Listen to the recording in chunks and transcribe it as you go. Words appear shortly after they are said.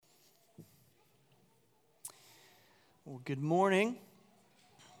Well, good morning.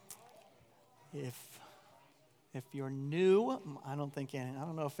 If you're new, I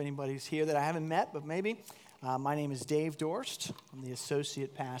don't know if anybody's here that I haven't met, but maybe. My name is Dave Dorst. I'm the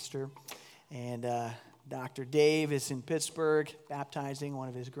associate pastor, and Dr. Dave is in Pittsburgh baptizing one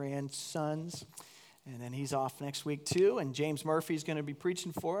of his grandsons, and then he's off next week too. And James Murphy's going to be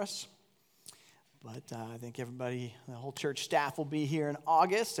preaching for us. But I think everybody, the whole church staff, will be here in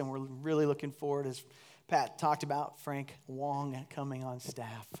August, and we're really looking forward, as Pat talked about, Frank Wong coming on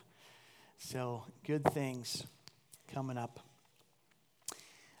staff. So good things coming up.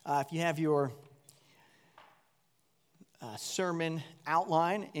 If you have your sermon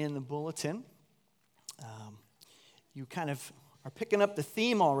outline in the bulletin, you kind of are picking up the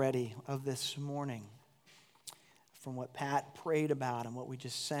theme already of this morning from what Pat prayed about and what we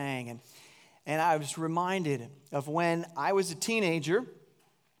just sang. And I was reminded of when I was a teenager,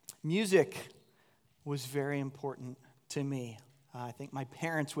 music was very important to me. I think my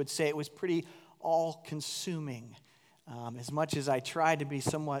parents would say it was pretty all-consuming. As much as I tried to be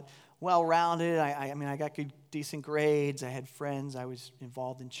somewhat well-rounded, I got good, decent grades, I had friends, I was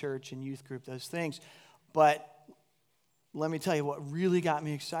involved in church and youth group, those things. But let me tell you, what really got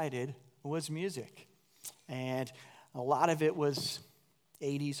me excited was music. And a lot of it was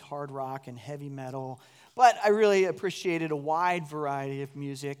 80s hard rock and heavy metal. But I really appreciated a wide variety of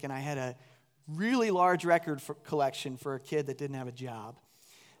music, and I had a really large record collection for a kid that didn't have a job.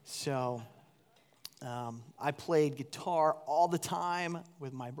 So I played guitar all the time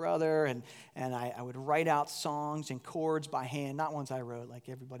with my brother, and I would write out songs and chords by hand, not ones I wrote like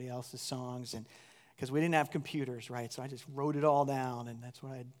everybody else's songs, and because we didn't have computers, right? So I just wrote it all down, and that's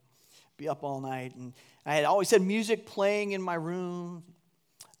what I'd be up all night. And I had always had music playing in my room.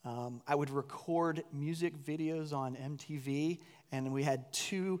 I would record music videos on MTV, and we had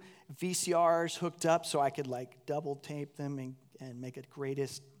 2 VCRs hooked up so I could double tape them and make it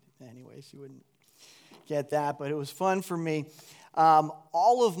greatest. Anyways, you wouldn't get that, but it was fun for me.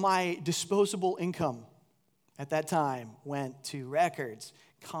 All of my disposable income at that time went to records,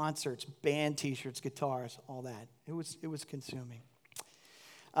 concerts, band T-shirts, guitars, all that. It was consuming.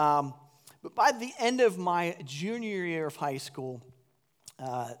 But by the end of my junior year of high school,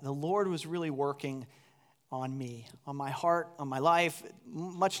 the Lord was really working on me, on my heart, on my life.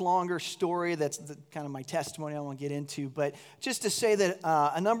 Much longer story. That's kind of my testimony I won't get into. But just to say that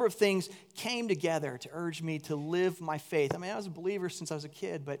a number of things came together to urge me to live my faith. I mean, I was a believer since I was a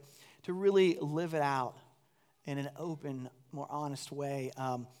kid, but to really live it out in an open, more honest way.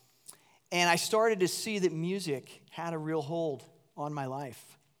 And I started to see that music had a real hold on my life.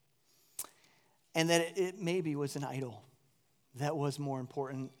 And that it maybe was an idol that was more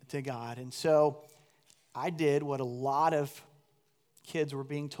important to God. And so I did what a lot of kids were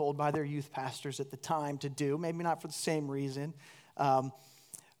being told by their youth pastors at the time to do, maybe not for the same reason, but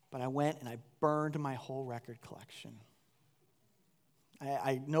I went and I burned my whole record collection.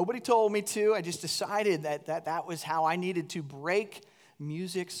 Nobody told me to. I just decided that was how I needed to break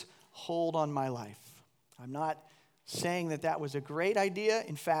music's hold on my life. I'm not saying that was a great idea.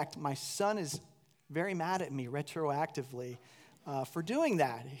 In fact, my son is very mad at me retroactively for doing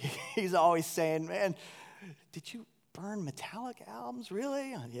that. He's always saying, "Man, did you burn Metallica albums,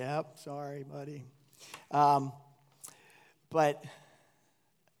 really?" Yep, sorry, buddy. But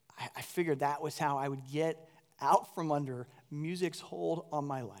I figured that was how I would get out from under music's hold on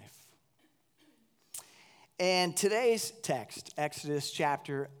my life. And today's text, Exodus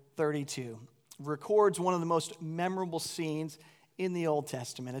chapter 32, records one of the most memorable scenes in the Old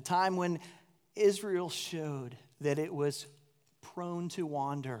Testament, a time when Israel showed that it was prone to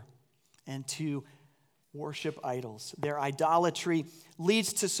wander and to worship idols. Their idolatry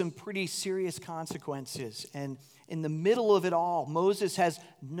leads to some pretty serious consequences. And in the middle of it all, Moses has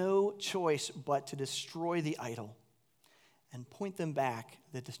no choice but to destroy the idol and point them back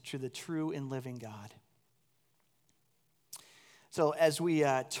to the true and living God. So as we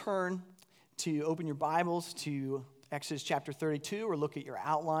turn to open your Bibles to Exodus chapter 32 or look at your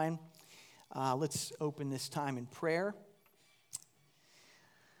outline, let's open this time in prayer.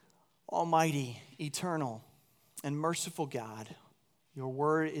 Almighty, eternal, and merciful God, your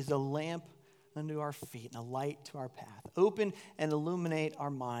word is a lamp unto our feet and a light to our path. Open and illuminate our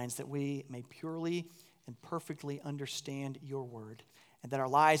minds that we may purely and perfectly understand your word, and that our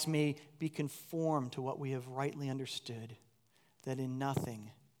lives may be conformed to what we have rightly understood, that in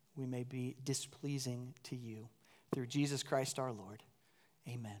nothing we may be displeasing to you. Through Jesus Christ our Lord.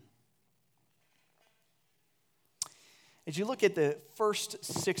 Amen. As you look at the first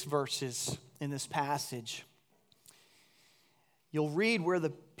 6 verses in this passage, you'll read where the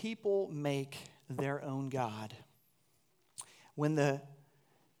people make their own God. When the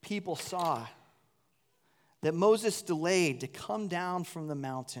people saw that Moses delayed to come down from the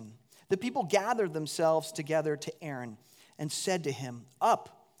mountain, the people gathered themselves together to Aaron and said to him,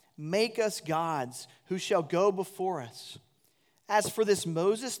 "Up, make us gods who shall go before us. As for this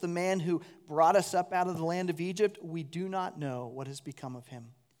Moses, the man who brought us up out of the land of Egypt, we do not know what has become of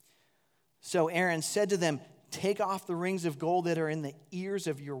him." So Aaron said to them, "Take off the rings of gold that are in the ears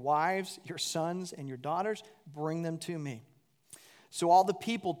of your wives, your sons, and your daughters. Bring them to me." So all the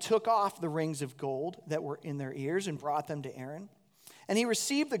people took off the rings of gold that were in their ears and brought them to Aaron. And he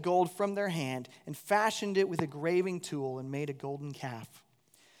received the gold from their hand and fashioned it with a graving tool and made a golden calf.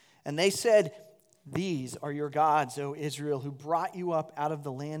 And they said, "These are your gods, O Israel, who brought you up out of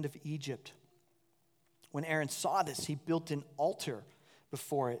the land of Egypt." When Aaron saw this, he built an altar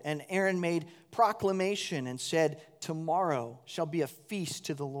before it. And Aaron made proclamation and said, "Tomorrow shall be a feast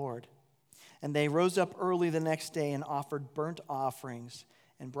to the Lord." And they rose up early the next day and offered burnt offerings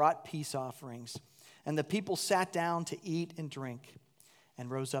and brought peace offerings. And the people sat down to eat and drink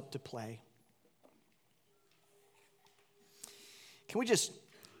and rose up to play. Can we just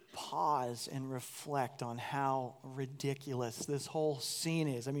pause and reflect on how ridiculous this whole scene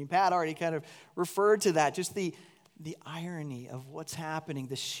is? I mean, Pat already kind of referred to that, just the irony of what's happening,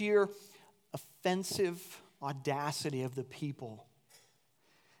 the sheer offensive audacity of the people.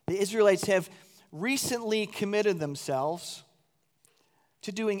 The Israelites have recently committed themselves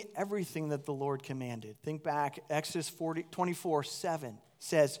to doing everything that the Lord commanded. Think back, Exodus 24:7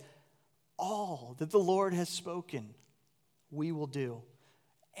 says, "All that the Lord has spoken, we will do,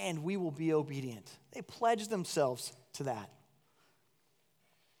 and we will be obedient." They pledged themselves to that.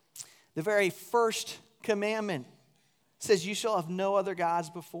 The very first commandment says, "You shall have no other gods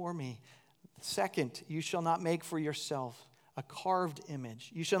before me." Second, "You shall not make for yourself a carved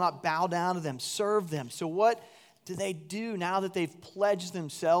image. You shall not bow down to them, serve them." So what do they do now that they've pledged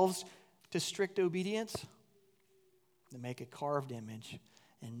themselves to strict obedience? They make a carved image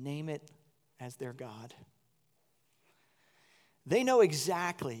and name it as their God. They know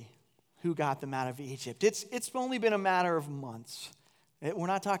exactly who got them out of Egypt. It's only been a matter of months. We're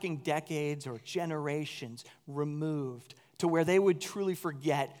not talking decades or generations removed to where they would truly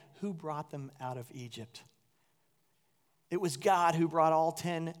forget who brought them out of Egypt. It was God who brought all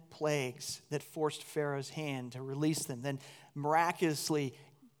 10 plagues that forced Pharaoh's hand to release them. Then miraculously,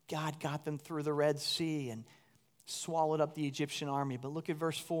 God got them through the Red Sea and swallowed up the Egyptian army. But look at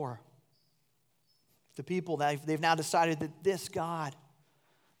verse 4. The people, they've now decided that this God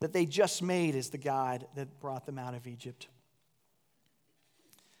that they just made is the God that brought them out of Egypt.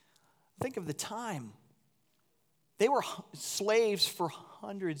 Think of the time. They were slaves for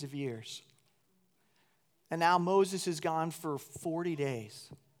hundreds of years. And now Moses is gone for 40 days.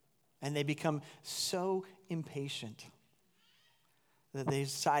 And they become so impatient that they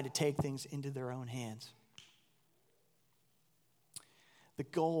decide to take things into their own hands. The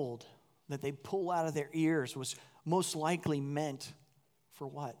gold that they pull out of their ears was most likely meant for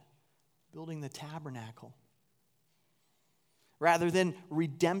what? Building the tabernacle. Rather than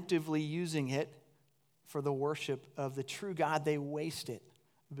redemptively using it for the worship of the true God, they waste it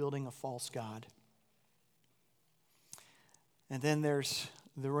building a false god. And then there's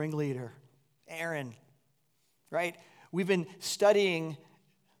the ringleader, Aaron, right? We've been studying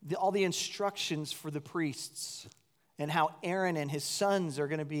all the instructions for the priests and how Aaron and his sons are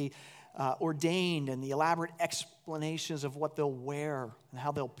going to be ordained and the elaborate explanations of what they'll wear and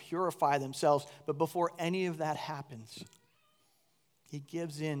how they'll purify themselves. But before any of that happens, he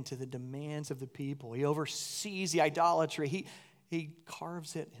gives in to the demands of the people. He oversees the idolatry. He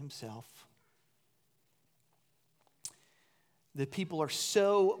carves it himself. The people are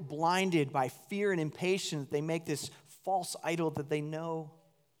so blinded by fear and impatience that they make this false idol that they know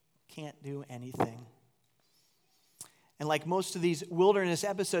can't do anything. And like most of these wilderness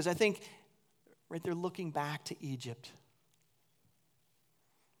episodes, I think right, they're looking back to Egypt.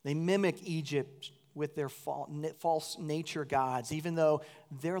 They mimic Egypt with their false nature gods, even though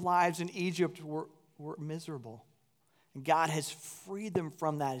their lives in Egypt were miserable. And God has freed them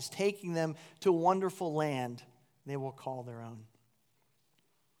from that, is taking them to a wonderful land they will call their own.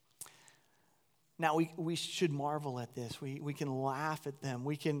 Now, we should marvel at this. We can laugh at them.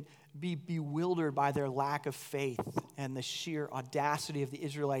 We can be bewildered by their lack of faith and the sheer audacity of the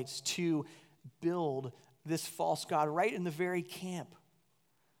Israelites to build this false god right in the very camp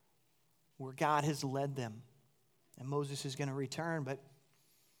where God has led them. And Moses is going to return, but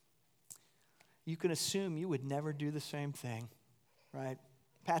you can assume you would never do the same thing, right?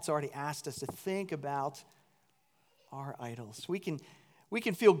 Pat's already asked us to think about our idols. We We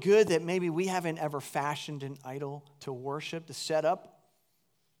can feel good that maybe we haven't ever fashioned an idol to worship, to set up.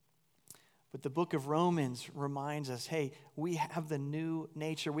 But the book of Romans reminds us, hey, we have the new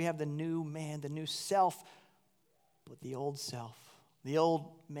nature. We have the new man, the new self. But the old self, the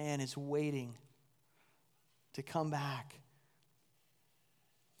old man is waiting to come back.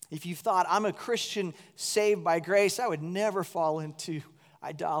 If you thought, I'm a Christian saved by grace, I would never fall into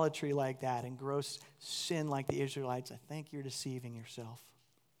idolatry like that and gross sin like the Israelites, I think you're deceiving yourself.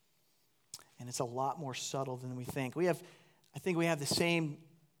 And it's a lot more subtle than we think. I think we have the same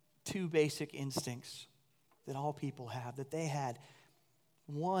two basic instincts that all people have, that they had.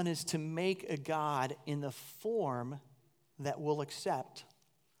 One is to make a God in the form that we'll accept.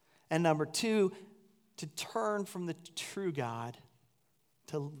 And number two, to turn from the true God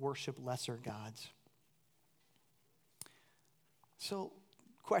to worship lesser gods. So,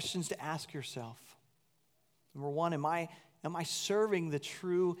 questions to ask yourself. Number one, am I serving the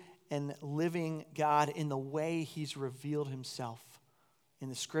true and living God in the way he's revealed himself in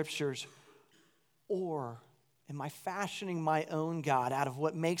the scriptures? Or am I fashioning my own God out of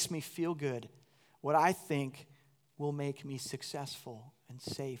what makes me feel good, what I think will make me successful and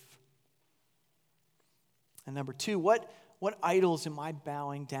safe? And number two, what idols am I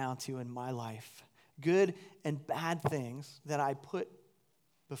bowing down to in my life? Good and bad things that I put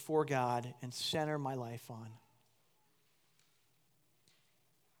before God and center my life on.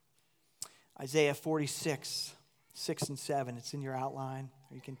 Isaiah 46, 6 and 7. It's in your outline,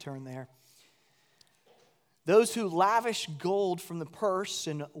 or you can turn there. Those who lavish gold from the purse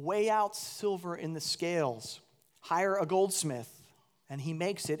and weigh out silver in the scales hire a goldsmith, and he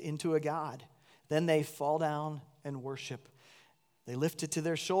makes it into a god. Then they fall down and worship. They lift it to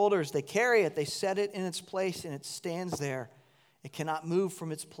their shoulders. They carry it. They set it in its place, and it stands there. It cannot move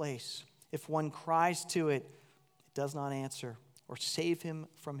from its place. If one cries to it, it does not answer or save him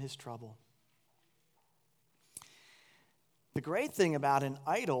from his trouble. The great thing about an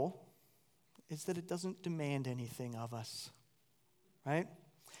idol is that it doesn't demand anything of us, right?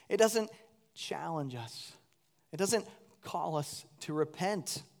 It doesn't challenge us. It doesn't call us to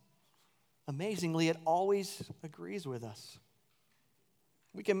repent. Amazingly, it always agrees with us.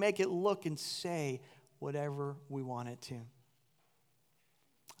 We can make it look and say whatever we want it to.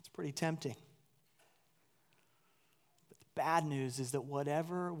 It's pretty tempting. But the bad news is that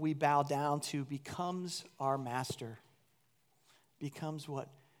whatever we bow down to becomes our master, becomes what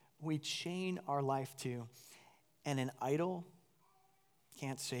we chain our life to. And an idol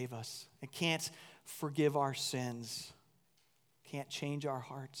can't save us. It can't forgive our sins, can't change our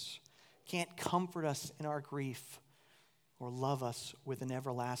hearts, can't comfort us in our grief, or love us with an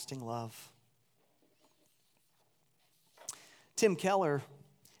everlasting love. Tim Keller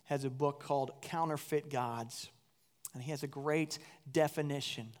has a book called Counterfeit Gods, and he has a great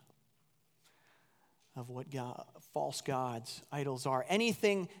definition of what false gods, idols are.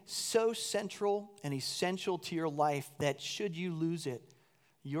 Anything so central and essential to your life that should you lose it,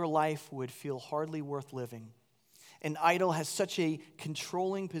 your life would feel hardly worth living. An idol has such a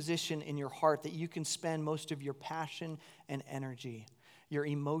controlling position in your heart that you can spend most of your passion and energy, your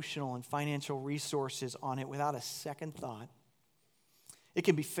emotional and financial resources on it without a second thought. It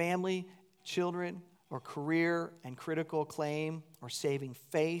can be family, children, or career and critical acclaim, or saving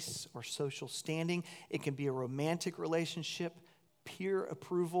face, or social standing. It can be a romantic relationship, peer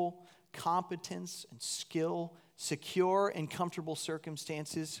approval, competence and skill, secure and comfortable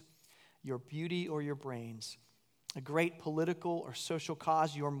circumstances, your beauty or your brains, a great political or social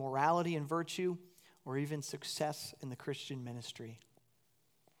cause, your morality and virtue, or even success in the Christian ministry.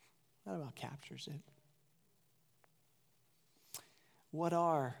 That about captures it. What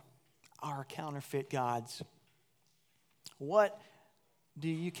are our counterfeit gods? What do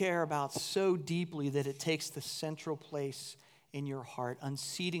you care about so deeply that it takes the central place in your heart,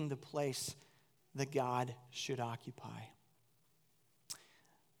 unseating the place that God should occupy?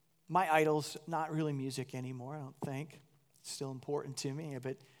 My idol's not really music anymore, I don't think. It's still important to me,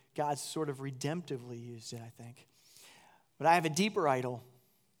 but God's sort of redemptively used it, I think. But I have a deeper idol: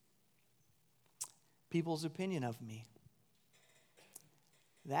 people's opinion of me.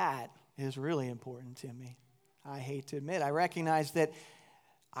 That is really important to me. I hate to admit, I recognize that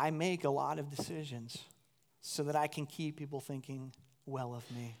I make a lot of decisions so that I can keep people thinking well of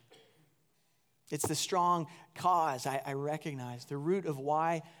me. It's the strong cause I recognize, the root of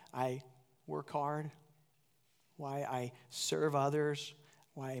why I work hard, why I serve others,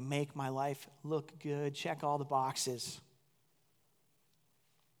 why I make my life look good, check all the boxes.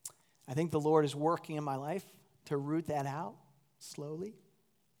 I think the Lord is working in my life to root that out slowly.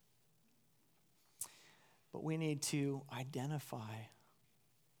 But we need to identify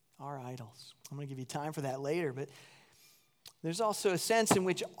our idols. I'm going to give you time for that later, but there's also a sense in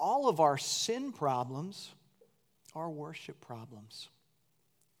which all of our sin problems are worship problems,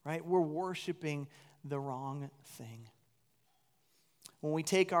 right? We're worshiping the wrong thing. When we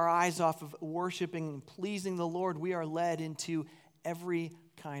take our eyes off of worshiping and pleasing the Lord, we are led into every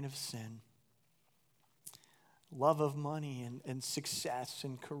kind of sin. Love of money and success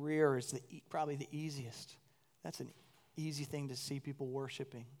and career is probably the easiest. That's an easy thing to see people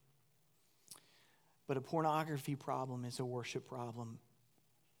worshiping. But a pornography problem is a worship problem.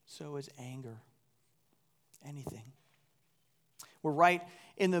 So is anger. Anything. We're right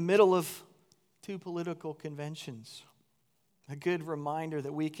in the middle of two political conventions. A good reminder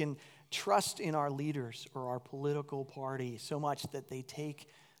that we can trust in our leaders or our political party so much that they take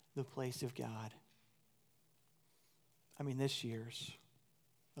the place of God. I mean, this year's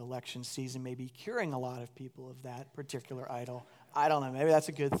election season may be curing a lot of people of that particular idol. I don't know. Maybe that's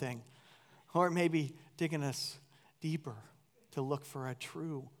a good thing. Or it may be digging us deeper to look for a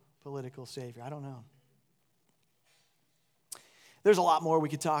true political savior. I don't know. There's a lot more we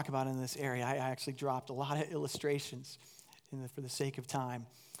could talk about in this area. I actually dropped a lot of illustrations for the sake of time.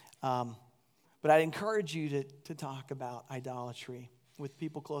 But I'd encourage you to talk about idolatry with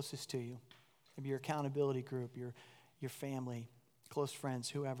people closest to you. Maybe your accountability group, your family, close friends,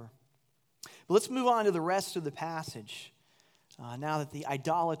 whoever. But let's move on to the rest of the passage. Now that the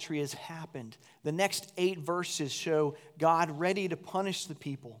idolatry has happened, the next 8 verses show God ready to punish the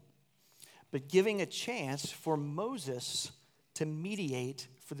people, but giving a chance for Moses to mediate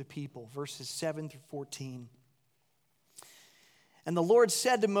for the people. Verses 7 through 14. And the Lord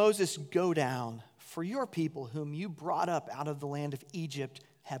said to Moses, "Go down, for your people whom you brought up out of the land of Egypt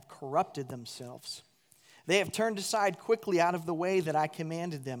have corrupted themselves. They have turned aside quickly out of the way that I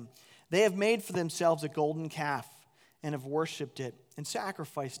commanded them. They have made for themselves a golden calf and have worshipped it and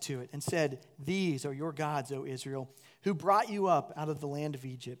sacrificed to it and said, 'These are your gods, O Israel, who brought you up out of the land of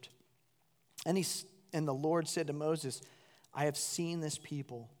Egypt.' And the Lord said to Moses, 'I have seen this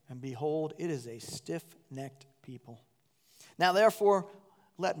people, and behold, it is a stiff-necked people. Now therefore,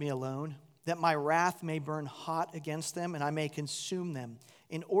 let me alone, that my wrath may burn hot against them, and I may consume them,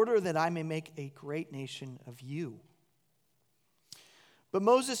 in order that I may make a great nation of you.' But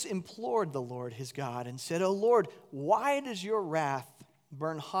Moses implored the Lord his God and said, 'O Lord, why does your wrath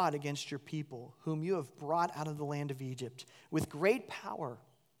burn hot against your people, whom you have brought out of the land of Egypt, with great power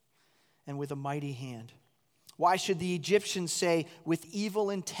and with a mighty hand? Why should the Egyptians say, with evil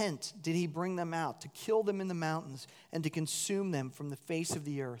intent did he bring them out, to kill them in the mountains and to consume them from the face of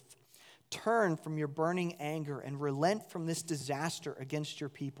the earth? Turn from your burning anger and relent from this disaster against your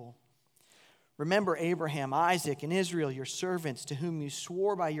people. Remember Abraham, Isaac, and Israel, your servants, to whom you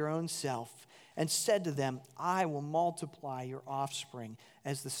swore by your own self, and said to them, I will multiply your offspring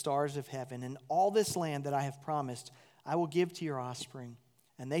as the stars of heaven, and all this land that I have promised I will give to your offspring,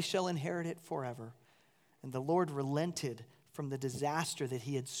 and they shall inherit it forever.' And the Lord relented from the disaster that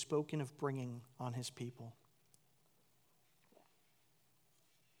he had spoken of bringing on his people."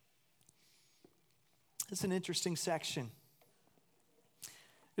 It's an interesting section.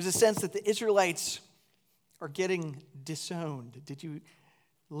 There's a sense that the Israelites are getting disowned. Did you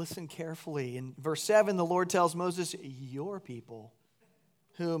listen carefully? In verse 7, the Lord tells Moses, "Your people,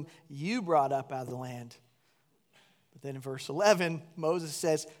 whom you brought up out of the land." But then in verse 11, Moses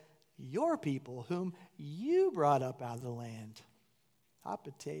says, "Your people, whom you brought up out of the land." Hot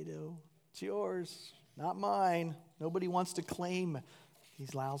potato. It's yours, not mine. Nobody wants to claim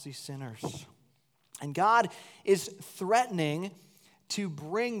these lousy sinners. And God is threatening to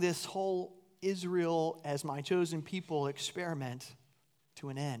bring this whole Israel as my chosen people experiment to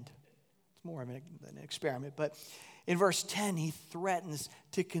an end. It's more of an experiment. But in verse 10, he threatens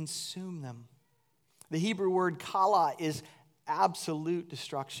to consume them. The Hebrew word kala is absolute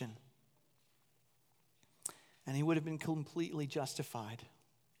destruction. And he would have been completely justified.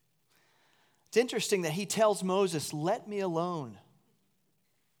 It's interesting that he tells Moses, "Let me alone,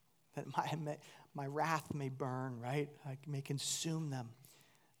 that my wrath may burn," right? I may consume them.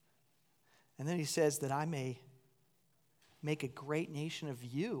 And then he says that I may make a great nation of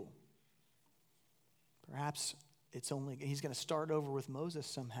you. Perhaps he's going to start over with Moses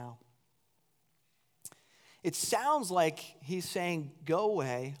somehow. It sounds like he's saying, "Go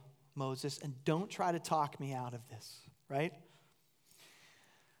away, Moses, and don't try to talk me out of this," right?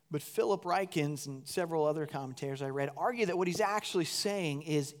 But Philip Rykins and several other commentators I read argue that what he's actually saying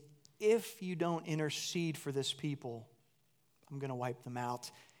is, if you don't intercede for this people, I'm going to wipe them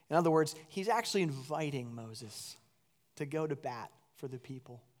out. In other words, he's actually inviting Moses to go to bat for the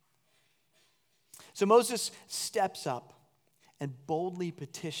people. So Moses steps up and boldly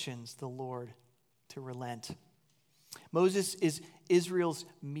petitions the Lord to relent. Moses is Israel's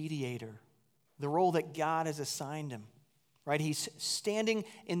mediator, the role that God has assigned him, right? He's standing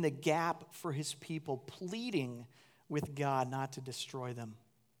in the gap for his people, pleading with God not to destroy them.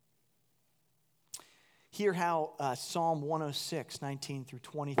 Hear how Psalm 106, 19 through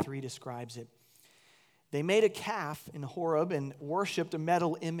 23 describes it. They made a calf in Horeb and worshipped a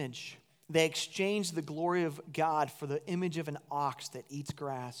metal image. They exchanged the glory of God for the image of an ox that eats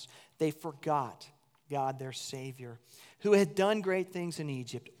grass. They forgot God, their Savior, who had done great things in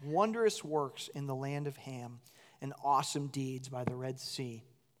Egypt, wondrous works in the land of Ham, and awesome deeds by the Red Sea.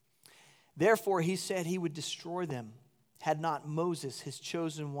 Therefore, he said he would destroy them, had not Moses, his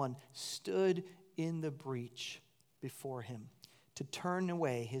chosen one, stood in the breach before him to turn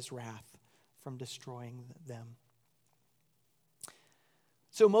away his wrath from destroying them.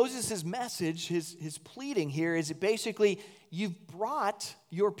 So Moses' message, his pleading here is basically, you've brought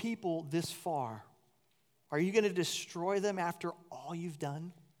your people this far. Are you going to destroy them after all you've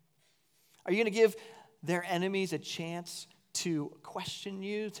done? Are you going to give their enemies a chance to question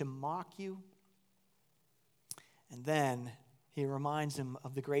you, to mock you? And then he reminds them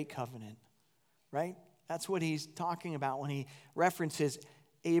of the great covenant, right? That's what he's talking about when he references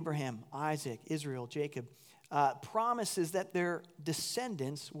Abraham, Isaac, Israel, Jacob. Promises that their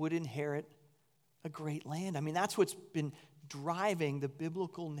descendants would inherit a great land. I mean, that's what's been driving the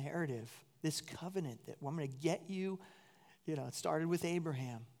biblical narrative, this covenant that I'm going to get you. It started with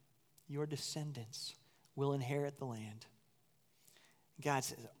Abraham. Your descendants will inherit the land. God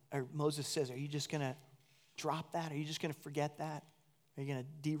says, or Moses says, are you just going to drop that? Are you just going to forget that? Are you going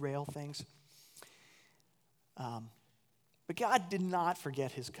to derail things? But God did not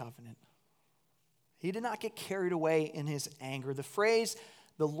forget his covenant. He did not get carried away in his anger. The phrase,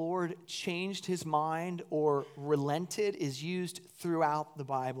 the Lord changed his mind or relented, is used throughout the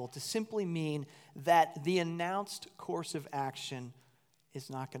Bible to simply mean that the announced course of action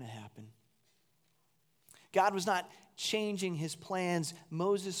is not going to happen. God was not changing his plans.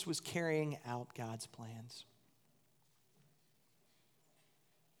 Moses was carrying out God's plans.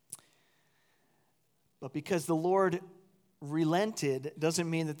 But because the Lord relented doesn't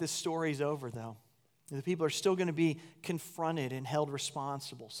mean that this story's over, though. The people are still going to be confronted and held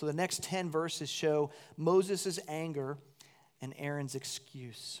responsible. So the next 10 verses show Moses' anger and Aaron's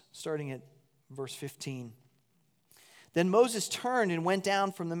excuse, starting at verse 15. Then Moses turned and went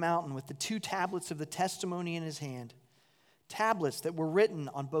down from the mountain with the 2 tablets of the testimony in his hand, tablets that were written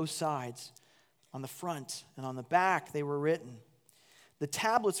on both sides. On the front and on the back they were written. The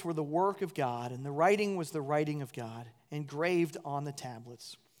tablets were the work of God, and the writing was the writing of God, engraved on the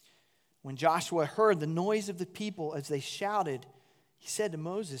tablets. When Joshua heard the noise of the people as they shouted, he said to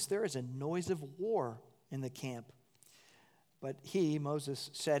Moses, there is a noise of war in the camp. But he,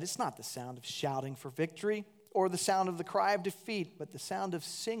 Moses, said, it's not the sound of shouting for victory or the sound of the cry of defeat, but the sound of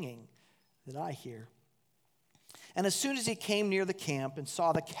singing that I hear. And as soon as he came near the camp and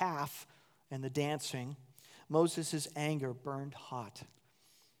saw the calf and the dancing, Moses' anger burned hot.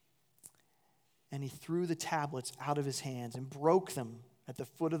 And he threw the tablets out of his hands and broke them at the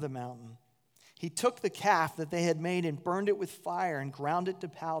foot of the mountain. He took the calf that they had made and burned it with fire and ground it to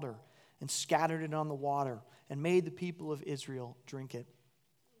powder and scattered it on the water and made the people of Israel drink it.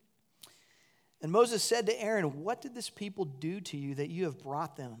 And Moses said to Aaron, what did this people do to you that you have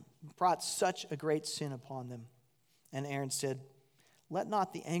brought such a great sin upon them? And Aaron said, let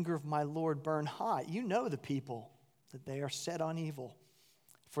not the anger of my Lord burn hot. You know the people, that they are set on evil.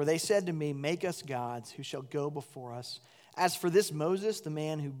 For they said to me, make us gods who shall go before us. As for this Moses, the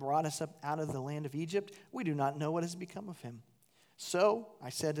man who brought us up out of the land of Egypt, we do not know what has become of him. So I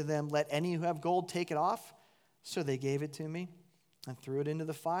said to them, let any who have gold take it off. So they gave it to me and threw it into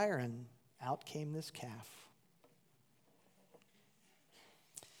the fire, and out came this calf.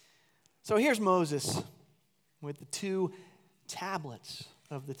 So here's Moses with the 2 tablets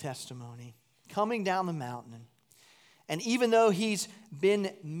of the testimony coming down the mountain. And even though he's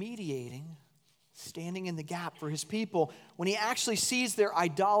been mediating, standing in the gap for his people, when he actually sees their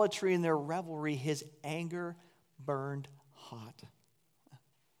idolatry and their revelry, his anger burned hot.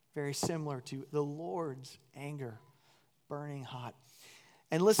 Very similar to the Lord's anger burning hot.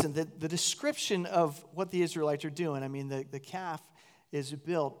 And listen, the description of what the Israelites are doing, I mean, the calf is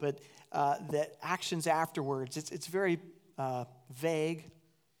built, but the actions afterwards, it's very vague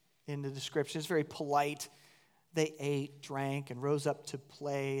in the description. It's very polite. They ate, drank, and rose up to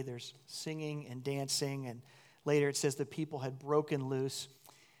play. There's singing and dancing, and later it says the people had broken loose.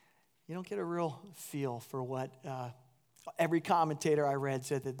 You don't get a real feel for what Every commentator I read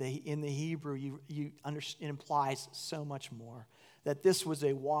said that in the Hebrew, it implies so much more. That this was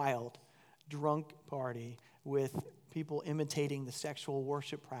a wild, drunk party with people imitating the sexual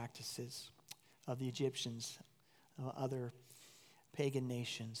worship practices of the Egyptians, other pagan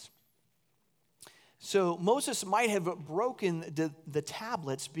nations. So Moses might have broken the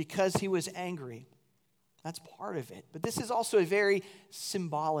tablets because he was angry. That's part of it. But this is also a very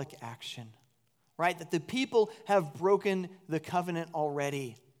symbolic action, right? That the people have broken the covenant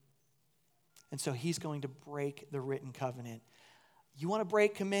already. And so he's going to break the written covenant. You want to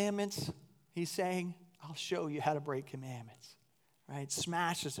break commandments? He's saying, I'll show you how to break commandments, right?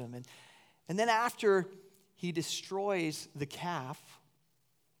 Smashes them. And then after he destroys the calf,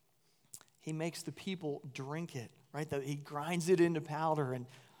 he makes the people drink it, right? He grinds it into powder and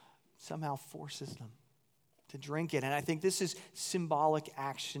somehow forces them to drink it. And I think this is symbolic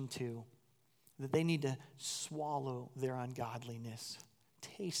action too, that they need to swallow their ungodliness,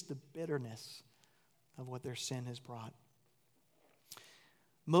 taste the bitterness of what their sin has brought.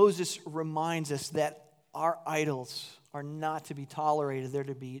 Moses reminds us that our idols are not to be tolerated, they're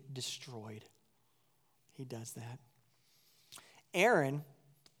to be destroyed. He does that. Aaron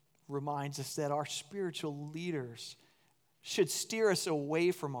reminds us that our spiritual leaders should steer us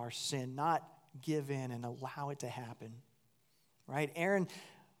away from our sin, not give in and allow it to happen. Right? Aaron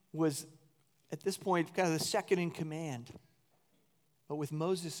was, at this point, kind of the second in command. But with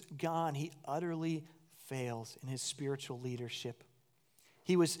Moses gone, he utterly fails in his spiritual leadership.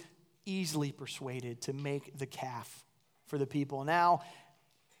 He was easily persuaded to make the calf for the people. Now,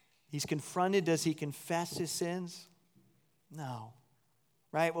 he's confronted. Does he confess his sins? No.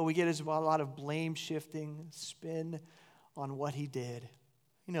 Right? What we get is a lot of blame shifting, spin on what he did.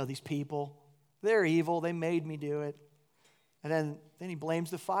 You know, these people, they're evil. They made me do it. And then he blames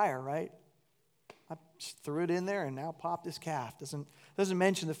the fire, right? I just threw it in there and now popped this calf. Doesn't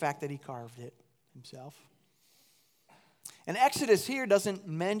mention the fact that he carved it himself. And Exodus here doesn't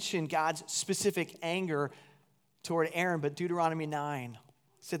mention God's specific anger toward Aaron, but Deuteronomy 9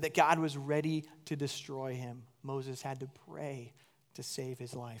 said that God was ready to destroy him. Moses had to pray to save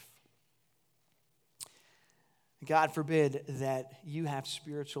his life. God forbid that you have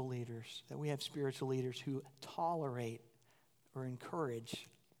spiritual leaders, that we have spiritual leaders who tolerate or encourage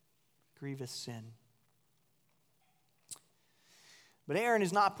grievous sin. But Aaron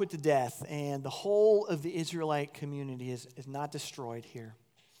is not put to death, and the whole of the Israelite community is not destroyed here.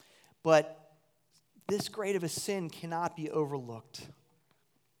 But this great of a sin cannot be overlooked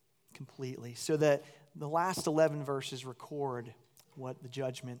completely. So that the last 11 verses record what the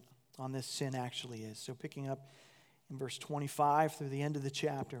judgment on this sin actually is. So picking up in verse 25 through the end of the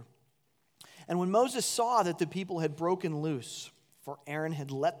chapter. And when Moses saw that the people had broken loose, for Aaron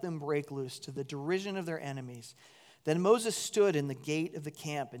had let them break loose to the derision of their enemies, then Moses stood in the gate of the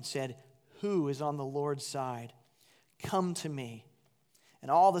camp and said, "Who is on the Lord's side? Come to me." And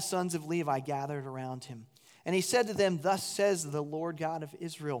all the sons of Levi gathered around him. And he said to them, "Thus says the Lord God of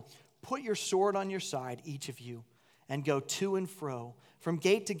Israel, put your sword on your side, each of you, and go to and fro, from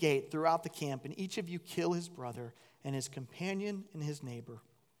gate to gate throughout the camp, and each of you kill his brother and his companion and his neighbor."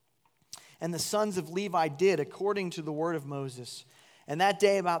 And the sons of Levi did according to the word of Moses. And that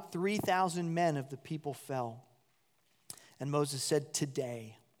day about 3,000 men of the people fell. And Moses said,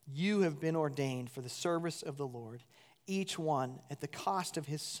 "Today you have been ordained for the service of the Lord, each one at the cost of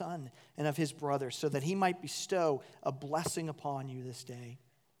his son and of his brother, so that he might bestow a blessing upon you this day."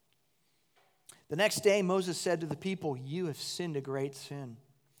 The next day Moses said to the people, "You have sinned a great sin.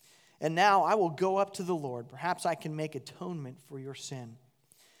 And now I will go up to the Lord. Perhaps I can make atonement for your sin."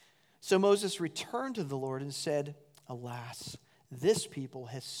 So Moses returned to the Lord and said, "Alas, this people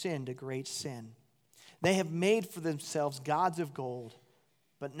has sinned a great sin. They have made for themselves gods of gold.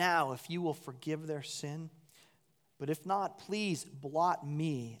 But now, if you will forgive their sin, but if not, please blot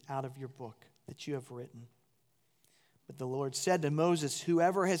me out of your book that you have written." But the Lord said to Moses,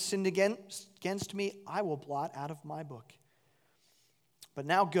 "Whoever has sinned against me, I will blot out of my book. But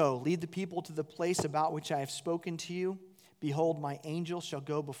now go, lead the people to the place about which I have spoken to you. Behold, my angel shall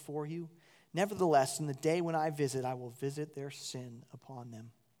go before you. Nevertheless, in the day when I visit, I will visit their sin upon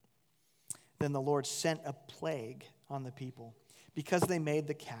them." Then the Lord sent a plague on the people because they made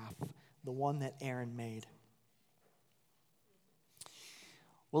the calf, the one that Aaron made.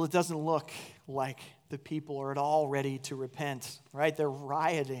 Well, it doesn't look like the people are at all ready to repent, right? They're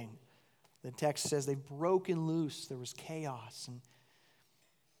rioting. The text says they've broken loose. There was chaos. And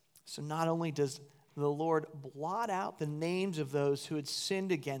so not only does the Lord blot out the names of those who had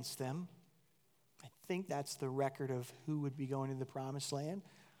sinned against them, I think that's the record of who would be going to the promised land.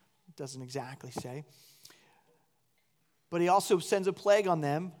 It doesn't exactly say. But he also sends a plague on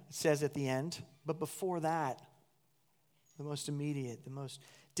them, it says at the end. But before that, the most immediate, the most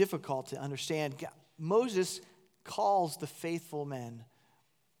difficult to understand, Moses calls the faithful men,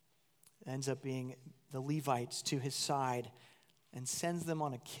 ends up being the Levites, to his side and sends them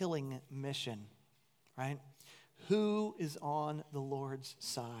on a killing mission, right? Who is on the Lord's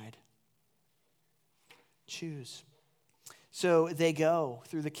side? Choose. So they go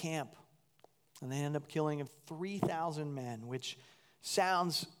through the camp, and they end up killing 3,000 men, which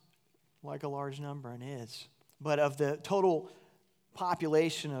sounds like a large number and is. But of the total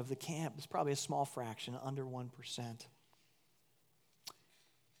population of the camp, it's probably a small fraction, under 1%.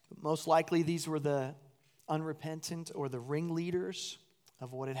 But most likely, these were the unrepentant or the ringleaders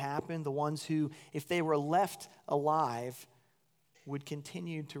of what had happened, the ones who, if they were left alive, would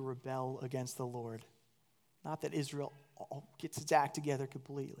continue to rebel against the Lord. Not that Israel gets its act together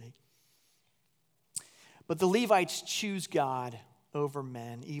completely. But the Levites choose God over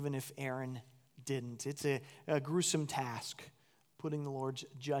men, even if Aaron didn't. It's a gruesome task, putting the Lord's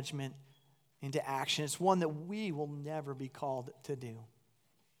judgment into action. It's one that we will never be called to do,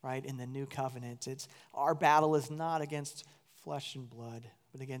 right? In the new covenant, our battle is not against flesh and blood,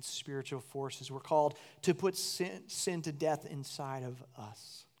 but against spiritual forces. We're called to put sin to death inside of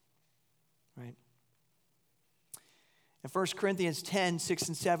us, right? And 1 Corinthians 10, 6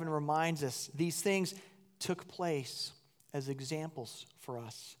 and 7 reminds us these things took place as examples for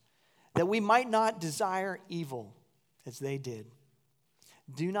us, that we might not desire evil as they did.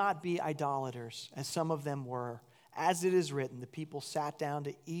 Do not be idolaters, as some of them were. As it is written, the people sat down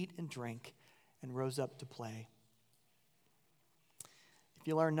to eat and drink and rose up to play. If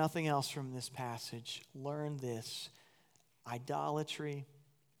you learn nothing else from this passage, learn this. Idolatry,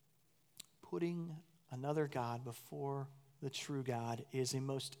 putting another God before the true God, is a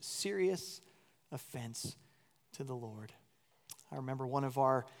most serious offense to the Lord. I remember one of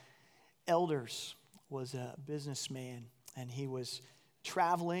our elders was a businessman, and he was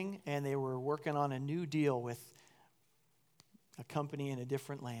traveling, and they were working on a new deal with a company in a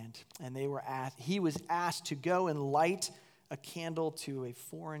different land. And he was asked to go and light a candle to a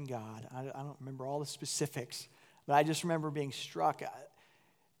foreign god. I don't remember all the specifics, but I just remember being struck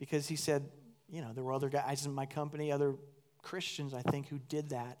because he said, there were other guys in my company, other Christians, I think, who did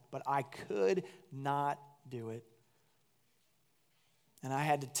that, but I could not do it. And I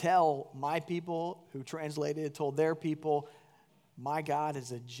had to tell my people who translated it, told their people, my God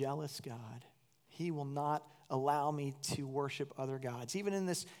is a jealous God. He will not allow me to worship other gods, even in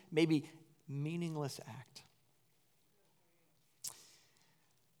this maybe meaningless act.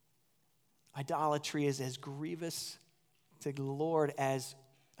 Idolatry is as grievous to the Lord as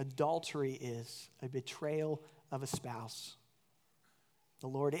adultery is a betrayal of a spouse. The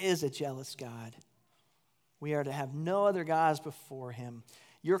Lord is a jealous God. We are to have no other gods before him.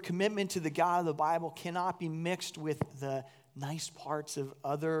 Your commitment to the God of the Bible cannot be mixed with the nice parts of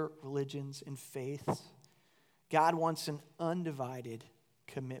other religions and faiths. God wants an undivided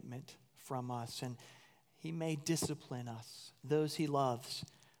commitment from us, and he may discipline us, those he loves,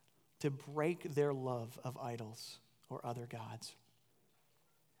 to break their love of idols or other gods.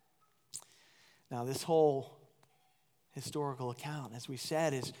 Now, this whole historical account, as we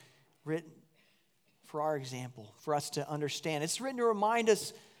said, is written for our example, for us to understand. It's written to remind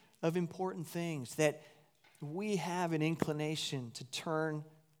us of important things, that we have an inclination to turn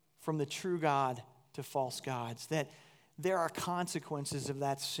from the true God to false gods, that there are consequences of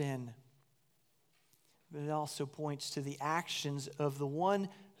that sin. But it also points to the actions of the one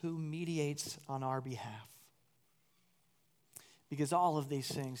who mediates on our behalf. Because all of these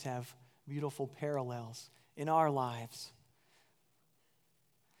things have beautiful parallels in our lives.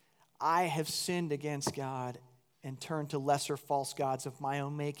 I have sinned against God and turned to lesser false gods of my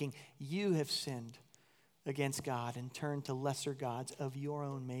own making. You have sinned against God and turned to lesser gods of your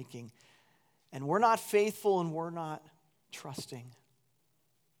own making. And we're not faithful and we're not trusting.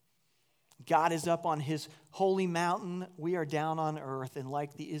 God is up on his holy mountain. We are down on earth. And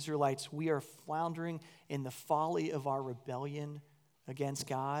like the Israelites, we are floundering in the folly of our rebellion against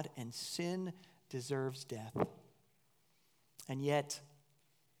God. And sin deserves death. And yet,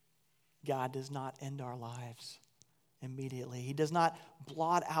 God does not end our lives immediately. He does not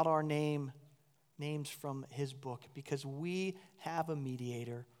blot out our names from his book, because we have a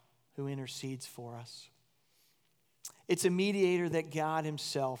mediator who intercedes for us. It's a mediator that God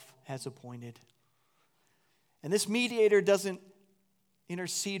himself has appointed. And this mediator doesn't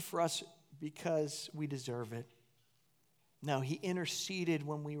intercede for us because we deserve it. No, he interceded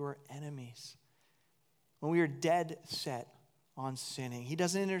when we were enemies, when we were dead set on sinning. He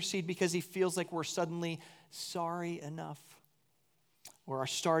doesn't intercede because he feels like we're suddenly sorry enough or are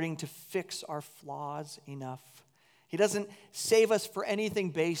starting to fix our flaws enough. He doesn't save us for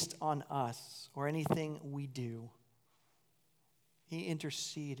anything based on us or anything we do. He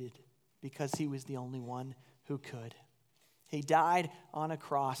interceded because he was the only one who could. He died on a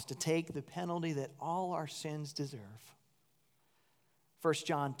cross to take the penalty that all our sins deserve. 1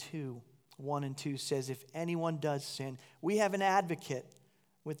 John 2, 1 and 2 says, if anyone does sin, we have an advocate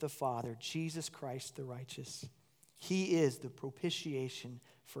with the Father, Jesus Christ the righteous. He is the propitiation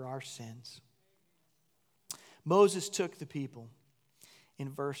for our sins. Moses told the people in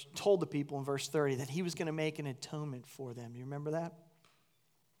verse 30 that he was going to make an atonement for them. You remember that?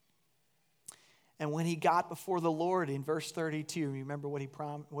 And when he got before the Lord in verse 32, you remember what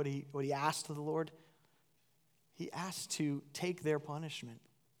he asked of the Lord? He asked to take their punishment,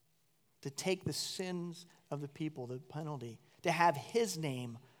 to take the sins of the people, the penalty, to have his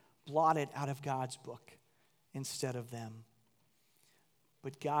name blotted out of God's book instead of them.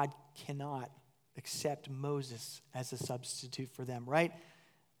 But God cannot accept Moses as a substitute for them, right?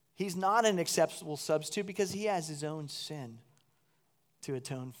 He's not an acceptable substitute because he has his own sin to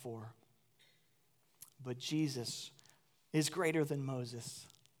atone for. But Jesus is greater than Moses,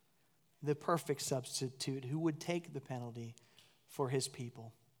 the perfect substitute who would take the penalty for his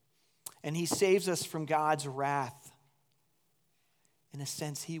people. And he saves us from God's wrath. In a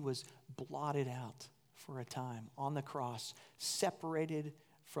sense, he was blotted out for a time on the cross, separated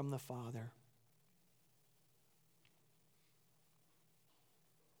from the Father.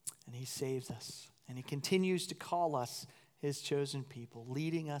 And he saves us. And he continues to call us his chosen people,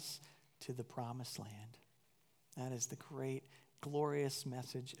 leading us to the promised land. That is the great, glorious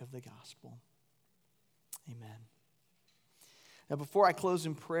message of the gospel. Amen. Now, before I close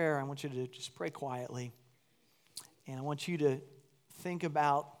in prayer, I want you to just pray quietly. And I want you to think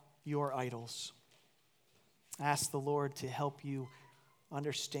about your idols. Ask the Lord to help you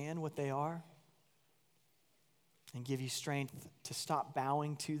understand what they are and give you strength to stop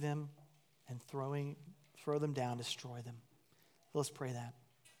bowing to them and throw them down, destroy them. Let's pray that.